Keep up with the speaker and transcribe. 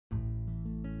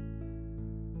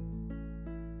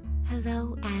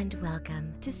Hello and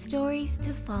welcome to Stories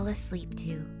to Fall Asleep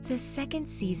To, the second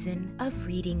season of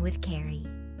Reading with Carrie.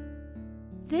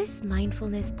 This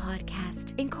mindfulness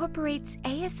podcast incorporates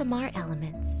ASMR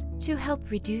elements to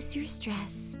help reduce your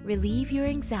stress, relieve your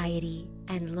anxiety,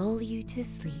 and lull you to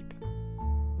sleep.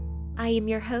 I am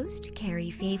your host, Carrie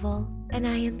Fable, and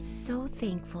I am so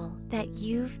thankful that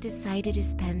you've decided to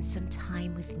spend some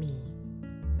time with me.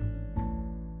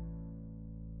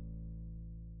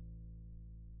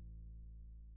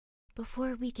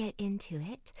 Before we get into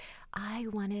it, I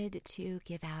wanted to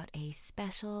give out a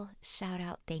special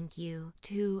shout-out thank you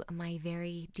to my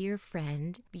very dear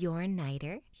friend, Bjorn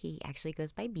Nider. He actually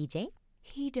goes by BJ.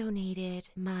 He donated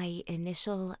my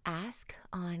initial ask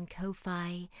on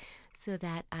Ko-Fi so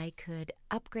that I could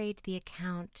upgrade the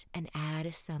account and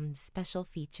add some special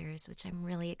features, which I'm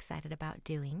really excited about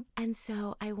doing. And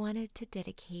so I wanted to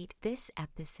dedicate this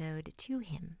episode to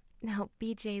him. Now,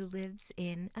 BJ lives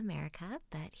in America,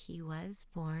 but he was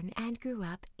born and grew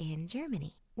up in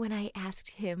Germany. When I asked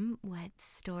him what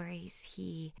stories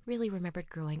he really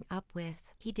remembered growing up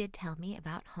with, he did tell me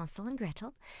about Hansel and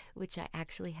Gretel, which I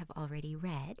actually have already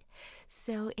read.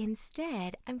 So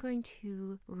instead, I'm going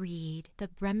to read The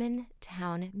Bremen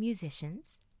Town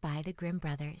Musicians by the Grimm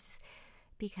Brothers,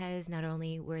 because not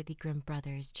only were the Grimm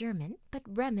Brothers German, but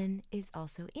Bremen is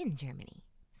also in Germany.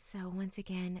 So once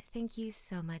again, thank you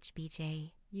so much,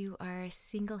 BJ. You are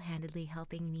single-handedly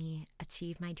helping me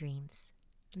achieve my dreams.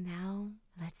 Now,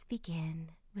 let's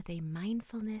begin with a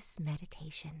mindfulness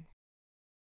meditation.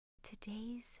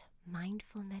 Today's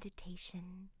mindful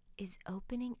meditation is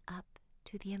opening up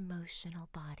to the emotional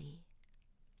body.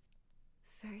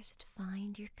 First,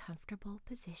 find your comfortable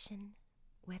position,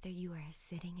 whether you are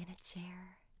sitting in a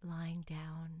chair, lying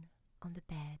down on the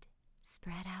bed,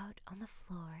 spread out on the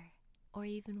floor, or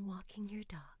even walking your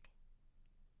dog.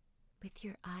 With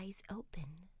your eyes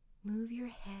open, move your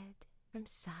head from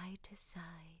side to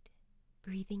side,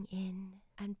 breathing in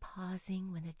and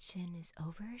pausing when the chin is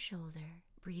over a shoulder.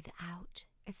 Breathe out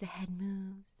as the head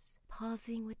moves,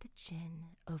 pausing with the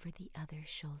chin over the other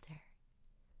shoulder.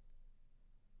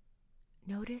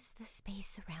 Notice the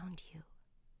space around you,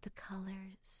 the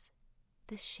colors,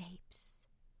 the shapes,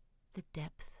 the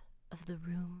depth of the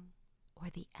room, or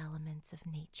the elements of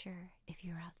nature if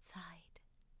you're outside.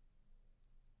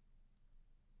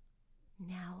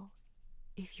 Now,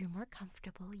 if you're more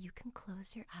comfortable, you can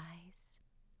close your eyes,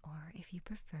 or if you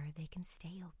prefer, they can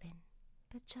stay open,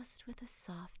 but just with a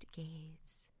soft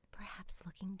gaze, perhaps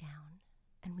looking down,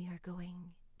 and we are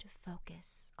going to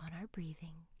focus on our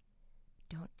breathing.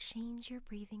 Don't change your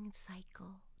breathing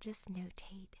cycle, just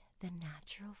notate the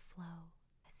natural flow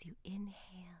as you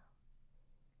inhale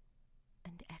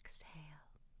and exhale.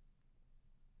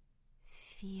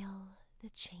 Feel the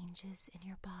changes in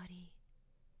your body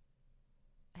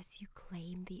as you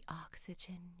claim the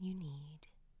oxygen you need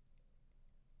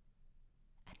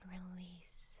and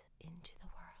release into the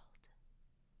world.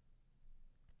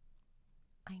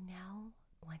 I now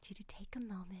want you to take a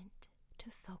moment to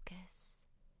focus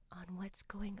on what's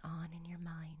going on in your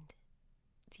mind.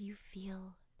 Do you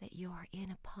feel that you are in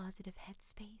a positive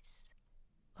headspace?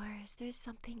 Or is there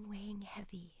something weighing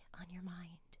heavy on your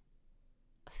mind?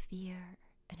 A fear,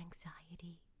 an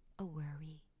anxiety, a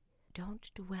worry? Don't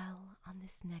dwell on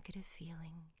this negative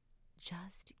feeling.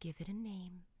 Just give it a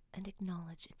name and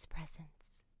acknowledge its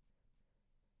presence.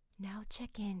 Now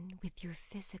check in with your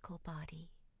physical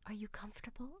body. Are you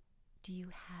comfortable? Do you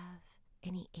have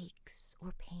any aches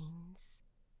or pains?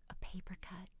 A paper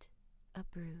cut? A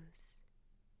bruise?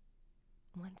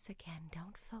 Once again,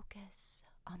 don't focus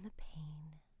on the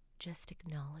pain. Just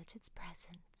acknowledge its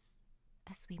presence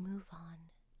as we move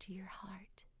on to your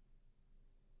heart.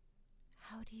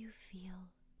 How do you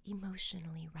feel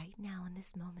emotionally right now in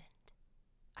this moment?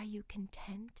 Are you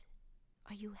content?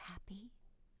 Are you happy?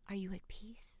 Are you at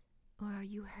peace? Or are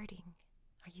you hurting?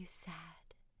 Are you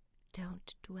sad?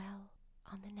 Don't dwell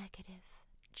on the negative.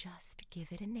 Just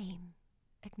give it a name.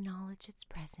 Acknowledge its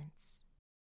presence.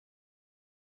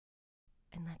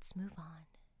 And let's move on.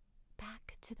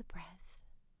 Back to the breath.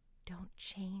 Don't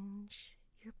change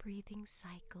your breathing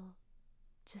cycle.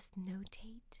 Just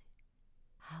notate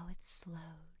how it's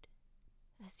slowed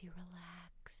as you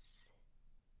relax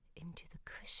into the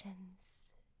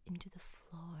cushions, into the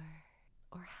floor,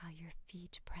 or how your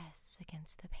feet press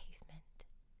against the pavement.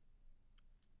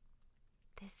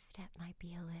 This step might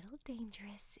be a little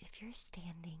dangerous if you're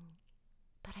standing,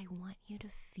 but I want you to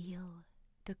feel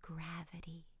the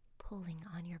gravity pulling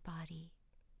on your body,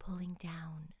 pulling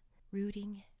down,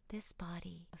 rooting this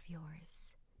body of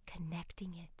yours,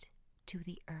 connecting it to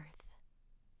the earth.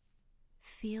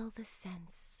 Feel the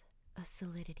sense of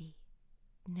solidity,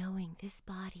 knowing this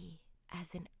body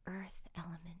as an earth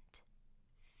element.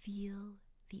 Feel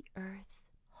the earth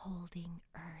holding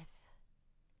earth.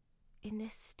 In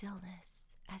this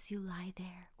stillness, as you lie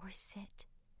there or sit,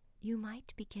 you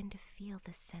might begin to feel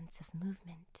the sense of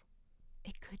movement.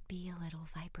 It could be a little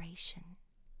vibration,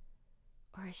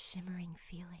 or a shimmering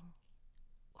feeling,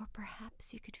 or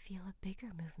perhaps you could feel a bigger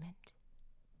movement.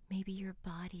 Maybe your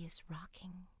body is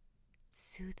rocking,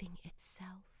 soothing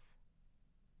itself.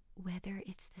 Whether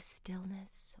it's the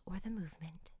stillness or the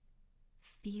movement,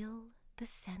 feel the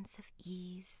sense of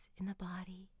ease in the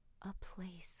body, a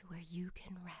place where you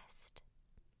can rest,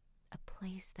 a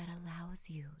place that allows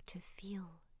you to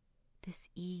feel this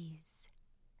ease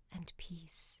and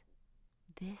peace.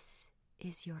 This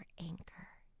is your anchor.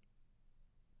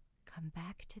 Come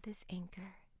back to this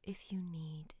anchor if you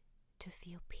need to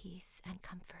feel peace and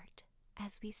comfort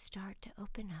as we start to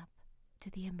open up to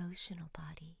the emotional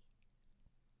body.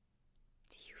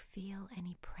 Do you feel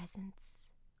any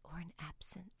presence or an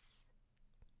absence?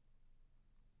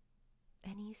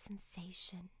 Any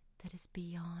sensation that is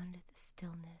beyond the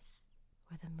stillness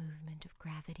or the movement of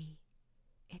gravity?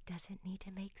 It doesn't need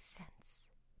to make sense.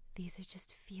 These are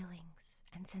just feelings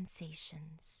and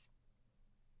sensations.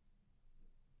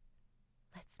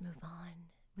 Let's move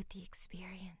on with the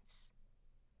experience.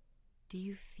 Do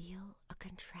you feel a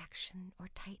contraction or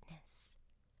tightness?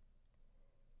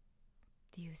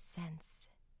 Do you sense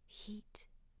heat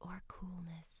or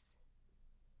coolness?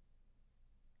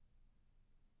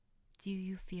 Do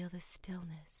you feel the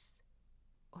stillness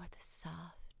or the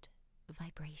soft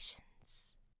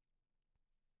vibrations?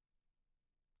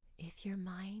 If your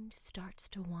mind starts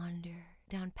to wander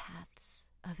down paths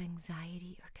of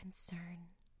anxiety or concern,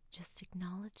 just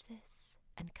acknowledge this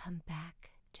and come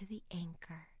back to the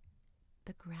anchor,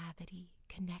 the gravity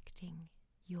connecting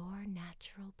your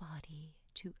natural body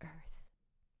to earth.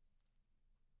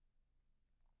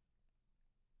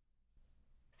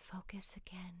 Focus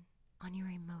again on your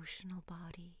emotional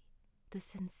body, the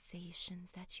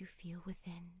sensations that you feel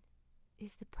within.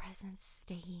 Is the presence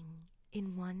staying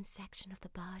in one section of the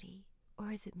body,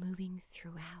 or is it moving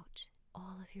throughout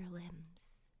all of your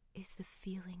limbs? Is the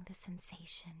feeling, the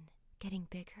sensation, getting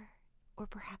bigger, or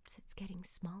perhaps it's getting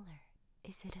smaller?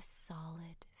 Is it a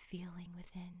solid feeling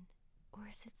within, or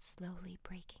is it slowly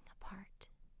breaking apart?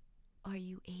 Are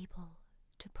you able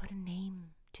to put a name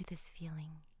to this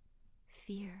feeling?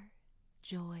 Fear,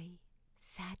 joy,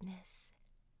 sadness,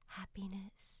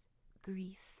 happiness,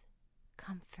 grief,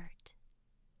 comfort.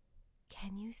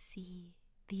 Can you see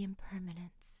the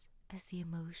impermanence as the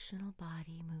emotional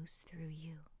body moves through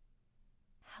you?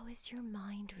 How is your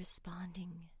mind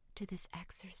responding to this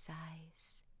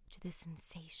exercise, to the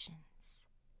sensations?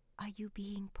 Are you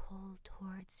being pulled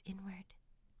towards inward,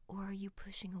 or are you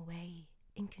pushing away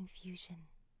in confusion?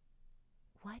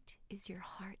 What is your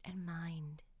heart and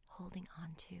mind holding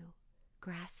on to,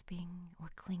 grasping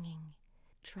or clinging,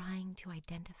 trying to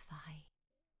identify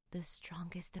the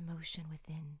strongest emotion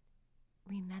within?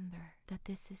 Remember that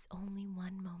this is only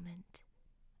one moment,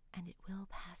 and it will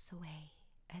pass away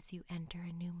as you enter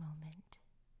a new moment.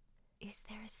 Is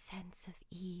there a sense of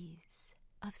ease,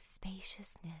 of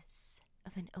spaciousness,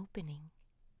 of an opening?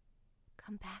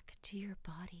 Come back to your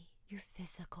body, your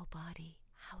physical body.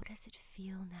 How does it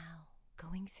feel now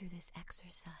going through this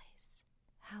exercise?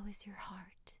 How is your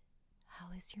heart? How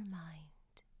is your mind?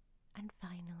 And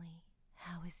finally,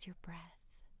 how is your breath?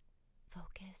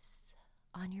 Focus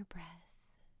on your breath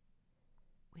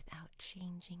without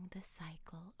changing the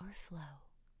cycle or flow.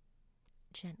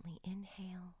 Gently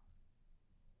inhale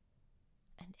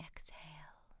and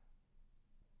exhale.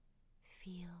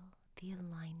 Feel the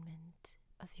alignment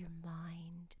of your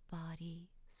mind, body,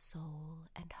 soul,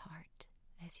 and heart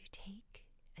as you take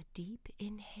a deep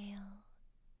inhale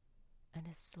and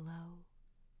a slow,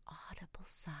 audible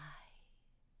sigh.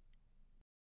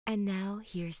 And now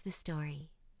here's the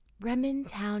story. Bremen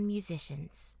Town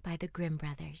Musicians by the Grimm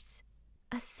Brothers.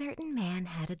 A certain man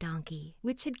had a donkey,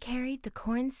 which had carried the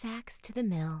corn sacks to the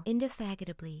mill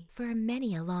indefatigably for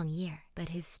many a long year. But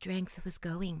his strength was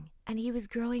going, and he was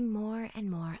growing more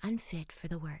and more unfit for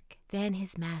the work. Then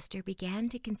his master began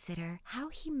to consider how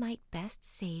he might best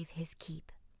save his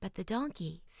keep. But the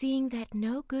donkey, seeing that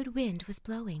no good wind was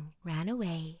blowing, ran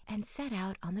away and set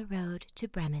out on the road to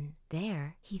Bremen.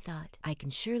 There, he thought, I can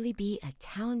surely be a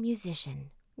town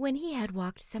musician. When he had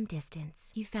walked some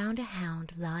distance, he found a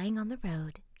hound lying on the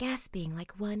road, gasping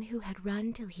like one who had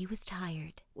run till he was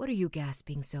tired. "What are you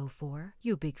gasping so for,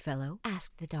 you big fellow?"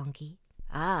 asked the donkey.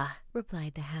 "Ah,"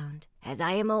 replied the hound, "as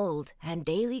I am old and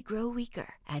daily grow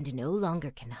weaker and no longer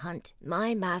can hunt,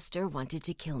 my master wanted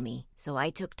to kill me, so I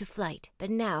took to flight. But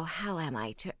now how am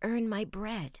I to earn my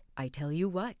bread?" "I tell you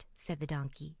what," said the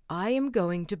donkey, "I am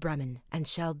going to Bremen and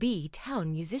shall be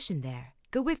town musician there.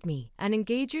 Go with me and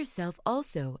engage yourself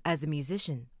also as a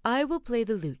musician. I will play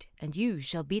the lute and you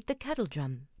shall beat the kettle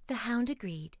drum." The hound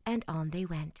agreed, and on they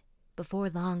went. Before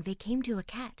long they came to a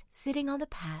cat sitting on the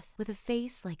path with a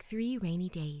face like 3 rainy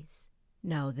days.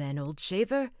 "Now then, old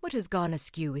shaver, what has gone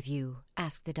askew with you?"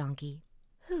 asked the donkey.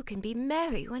 "Who can be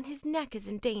merry when his neck is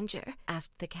in danger?"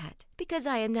 asked the cat. "Because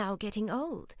I am now getting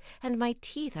old, and my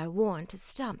teeth are worn to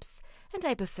stumps, and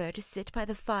I prefer to sit by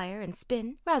the fire and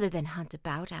spin rather than hunt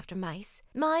about after mice.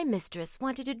 My mistress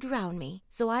wanted to drown me,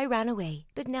 so I ran away,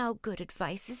 but now good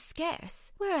advice is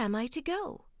scarce. Where am I to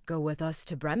go?" "Go with us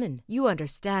to Bremen. You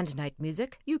understand night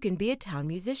music. You can be a town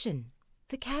musician."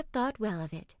 The cat thought well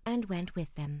of it and went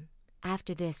with them.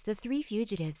 After this, the 3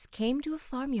 fugitives came to a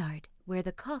farmyard where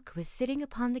the cock was sitting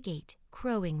upon the gate,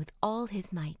 crowing with all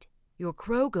his might. "Your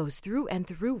crow goes through and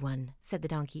through one," said the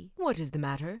donkey. "What is the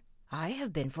matter?" "I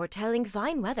have been foretelling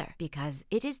fine weather, because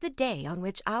it is the day on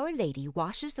which Our Lady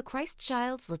washes the Christ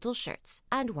child's little shirts,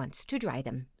 and wants to dry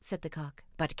them," said the cock.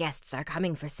 "But guests are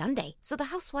coming for Sunday, so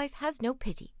the housewife has no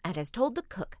pity, and has told the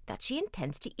cook that she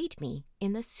intends to eat me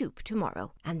in the soup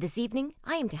tomorrow, and this evening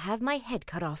I am to have my head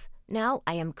cut off. Now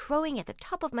I am crowing at the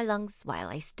top of my lungs while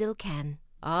I still can."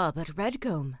 "Ah, but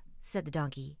Redcomb," said the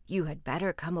donkey, "you had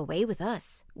better come away with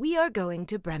us. We are going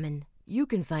to Bremen. You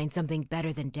can find something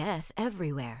better than death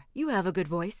everywhere. You have a good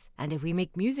voice, and if we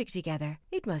make music together,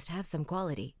 it must have some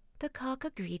quality." The cock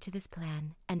agreed to this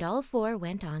plan, and all 4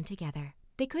 went on together.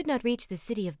 They could not reach the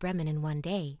city of Bremen in one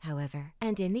day, however,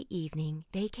 and in the evening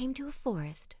they came to a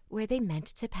forest where they meant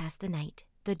to pass the night.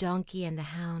 The donkey and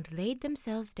the hound laid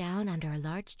themselves down under a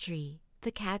large tree.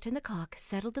 The cat and the cock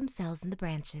settled themselves in the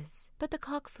branches, but the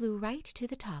cock flew right to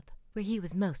the top, where he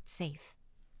was most safe.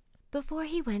 Before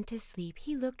he went to sleep,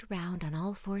 he looked round on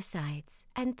all 4 sides,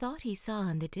 and thought he saw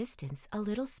in the distance a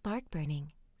little spark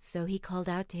burning. So he called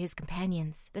out to his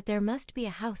companions that there must be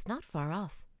a house not far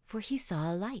off, for he saw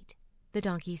a light. The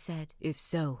donkey said, "If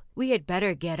so, we had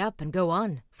better get up and go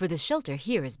on, for the shelter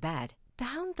here is bad." The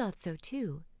hound thought so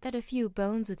too, that a few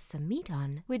bones with some meat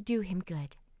on would do him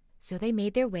good. So they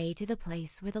made their way to the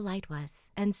place where the light was,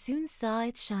 and soon saw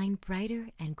it shine brighter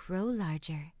and grow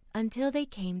larger, until they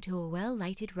came to a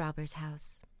well-lighted robber's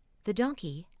house. The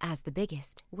donkey, as the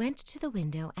biggest, went to the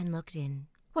window and looked in.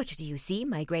 "What do you see,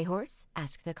 my grey horse?"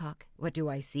 asked the cock. "What do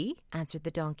I see?" answered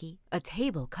the donkey. "A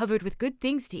table covered with good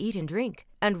things to eat and drink,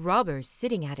 and robbers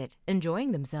sitting at it,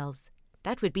 enjoying themselves."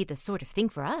 "That would be the sort of thing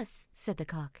for us," said the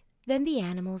cock. Then the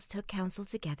animals took counsel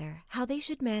together how they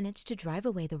should manage to drive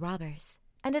away the robbers,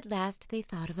 and at last they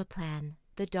thought of a plan.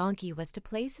 The donkey was to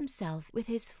place himself with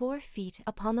his 4 feet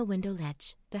upon the window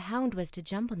ledge. The hound was to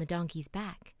jump on the donkey's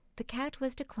back. The cat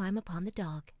was to climb upon the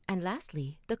dog. And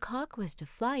lastly, the cock was to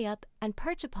fly up and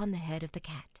perch upon the head of the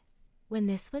cat. When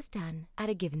this was done, at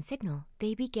a given signal,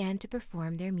 they began to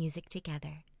perform their music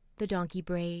together. The donkey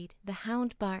brayed, the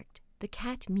hound barked, the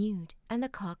cat mewed, and the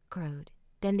cock crowed.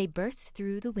 Then they burst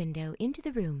through the window into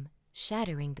the room,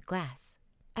 shattering the glass.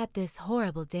 At this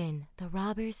horrible din, the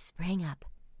robbers sprang up,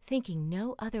 thinking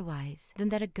no otherwise than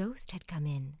that a ghost had come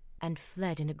in, and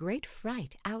fled in a great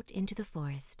fright out into the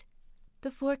forest.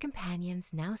 The 4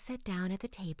 companions now sat down at the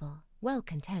table, well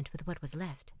content with what was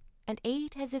left, and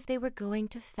ate as if they were going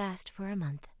to fast for a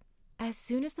month. As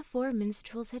soon as the 4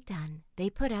 minstrels had done, they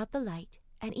put out the light,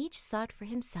 and each sought for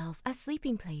himself a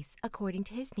sleeping place according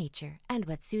to his nature and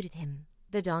what suited him.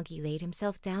 The donkey laid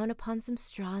himself down upon some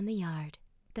straw in the yard,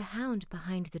 the hound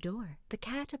behind the door, the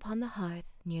cat upon the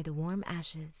hearth near the warm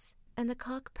ashes, and the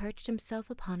cock perched himself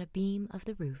upon a beam of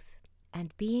the roof.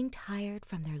 And being tired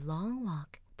from their long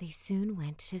walk, they soon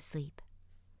went to sleep.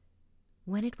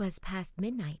 When it was past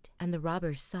midnight, and the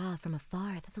robbers saw from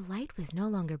afar that the light was no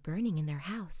longer burning in their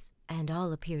house, and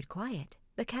all appeared quiet,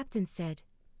 the captain said,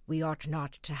 "We ought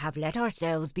not to have let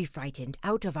ourselves be frightened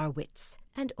out of our wits,"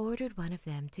 and ordered one of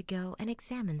them to go and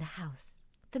examine the house.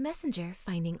 The messenger,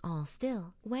 finding all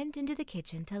still, went into the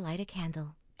kitchen to light a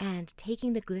candle, and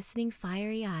taking the glistening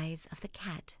fiery eyes of the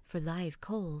cat for live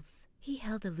coals, he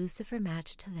held a lucifer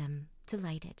match to them to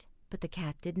light it. But the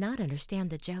cat did not understand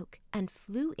the joke, and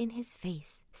flew in his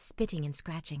face, spitting and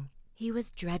scratching. He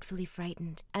was dreadfully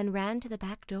frightened, and ran to the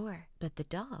back door. But the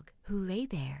dog, who lay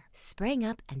there, sprang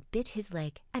up and bit his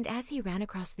leg, and as he ran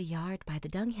across the yard by the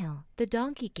dunghill, the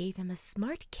donkey gave him a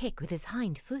smart kick with his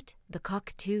hind foot. The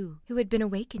cock, too, who had been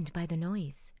awakened by the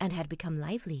noise, and had become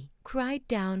lively, cried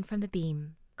down from the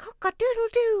beam,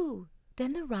 "Cock-a-doodle-doo!"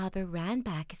 Then the robber ran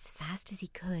back as fast as he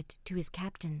could to his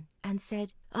captain and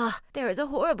said, there is a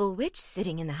horrible witch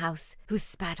sitting in the house who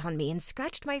spat on me and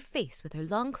scratched my face with her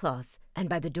long claws. And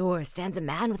by the door stands a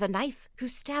man with a knife who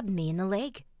stabbed me in the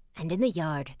leg. And in the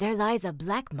yard there lies a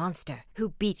black monster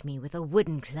who beat me with a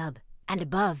wooden club. And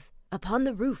above, upon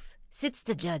the roof, sits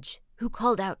the judge who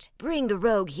called out, 'Bring the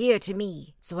rogue here to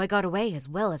me.' So I got away as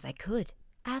well as I could."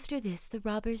 After this, the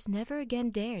robbers never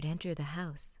again dared enter the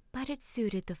house, but it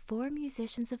suited the 4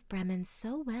 musicians of Bremen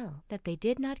so well that they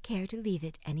did not care to leave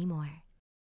it anymore.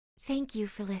 Thank you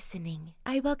for listening.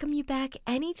 I welcome you back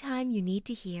anytime you need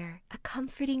to hear a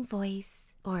comforting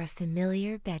voice or a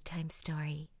familiar bedtime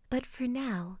story. But for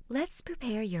now, let's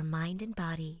prepare your mind and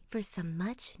body for some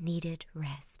much-needed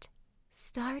rest.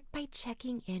 Start by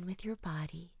checking in with your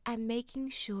body and making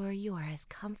sure you are as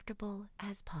comfortable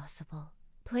as possible.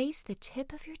 Place the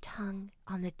tip of your tongue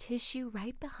on the tissue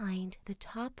right behind the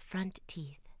top front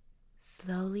teeth.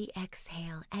 Slowly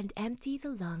exhale and empty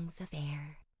the lungs of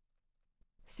air.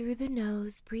 Through the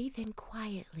nose, breathe in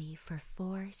quietly for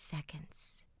 4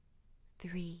 seconds.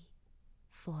 3,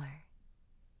 4.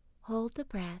 Hold the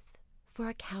breath for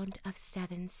a count of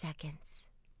 7 seconds.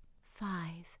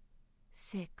 5,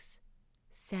 6,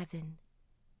 7.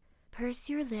 Purse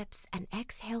your lips and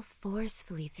exhale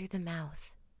forcefully through the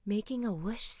mouth, making a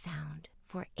whoosh sound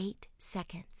for 8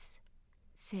 seconds.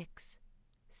 6,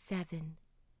 7,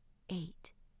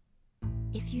 8.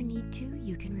 If you need to,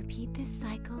 you can repeat this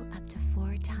cycle up to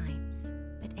 4 times,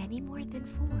 but any more than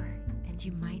 4, and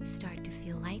you might start to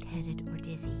feel lightheaded or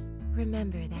dizzy.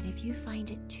 Remember that if you find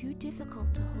it too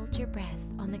difficult to hold your breath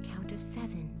on the count of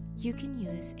 7, you can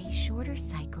use a shorter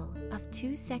cycle of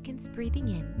 2 seconds breathing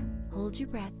in, hold your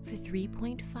breath for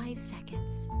 3.5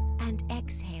 seconds, and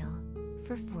exhale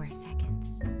for 4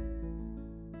 seconds.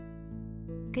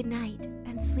 Good night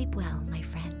and sleep well, my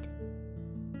friend.